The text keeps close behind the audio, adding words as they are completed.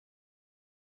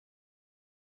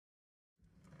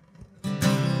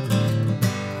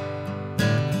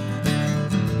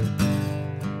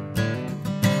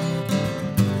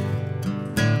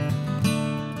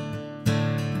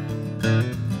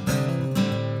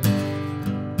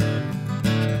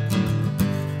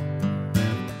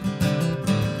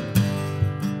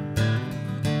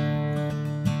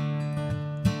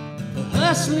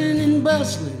hustling and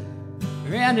bustling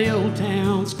around the old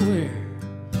town square.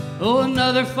 Oh,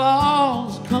 another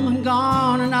fall's come and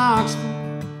gone in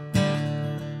Oxford.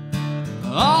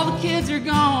 All the kids are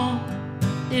gone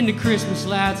and the Christmas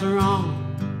lights are on.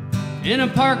 In a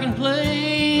parking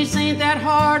place ain't that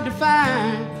hard to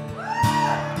find.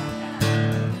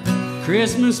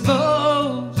 Christmas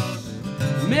bows,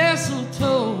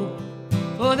 mistletoe.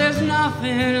 Oh, there's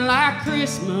nothing like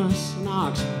Christmas in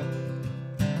Oxford.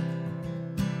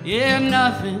 Yeah,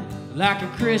 nothing like a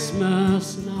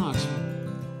Christmas in Oxford.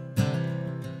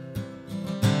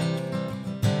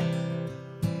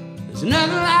 There's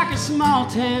nothing like a small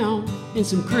town and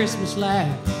some Christmas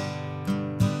lights,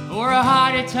 or a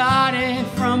hottie-toddy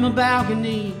from a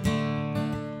balcony,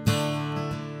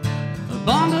 a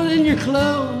bundle in your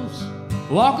clothes,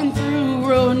 walking through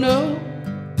Roanoke,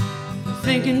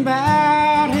 thinking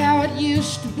about how it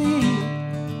used to be.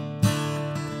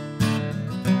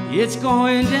 It's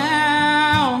going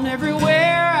down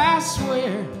everywhere, I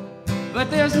swear, but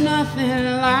there's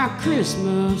nothing like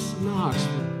Christmas in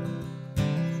Oxford.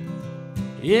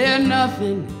 Yeah,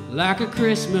 nothing like a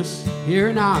Christmas here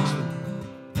in Oxford.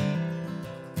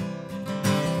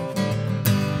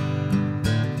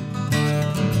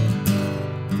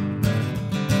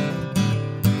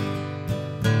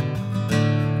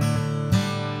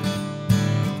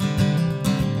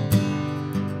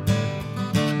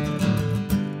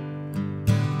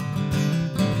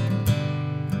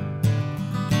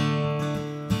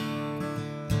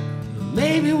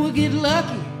 Maybe we'll get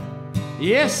lucky,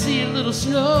 yeah, see a little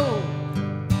snow.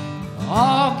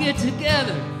 All get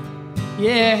together,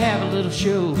 yeah, have a little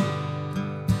show.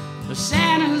 The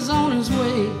Santa's on his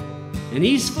way, and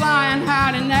he's flying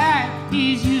high tonight.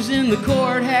 He's using the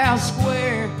courthouse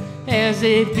square as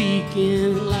a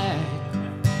beacon light.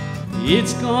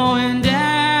 It's going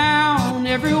down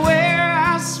everywhere,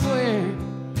 I swear,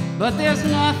 but there's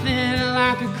nothing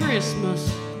like a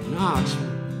Christmas in Oxford.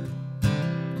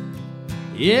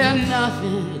 Yeah,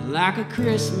 nothing like a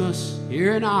Christmas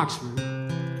here in Oxford.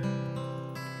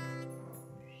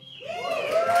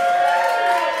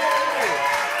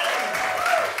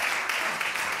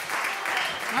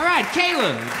 All right,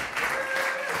 Caleb.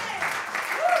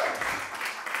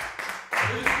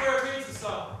 Who's Square Pizza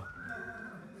song?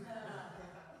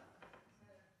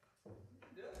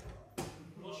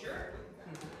 Well, sure.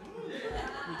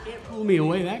 You can't pull me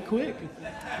away that quick.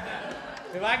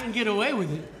 If I can get away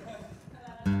with it.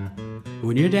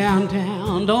 When you're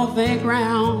downtown, don't think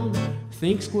round,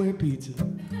 think Square Pizza.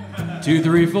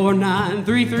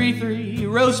 2349333,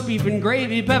 roast beef and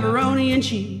gravy, pepperoni and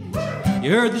cheese.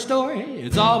 You heard the story,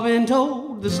 it's all been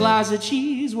told. The slice of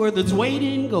cheese worth its weight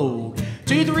in gold.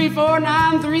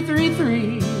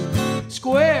 2349333,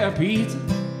 Square Pizza.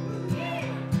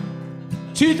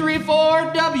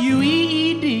 234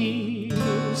 WEED,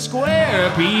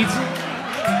 Square Pizza.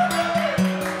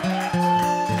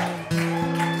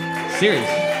 Serious.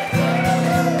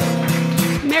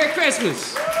 Merry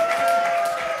Christmas.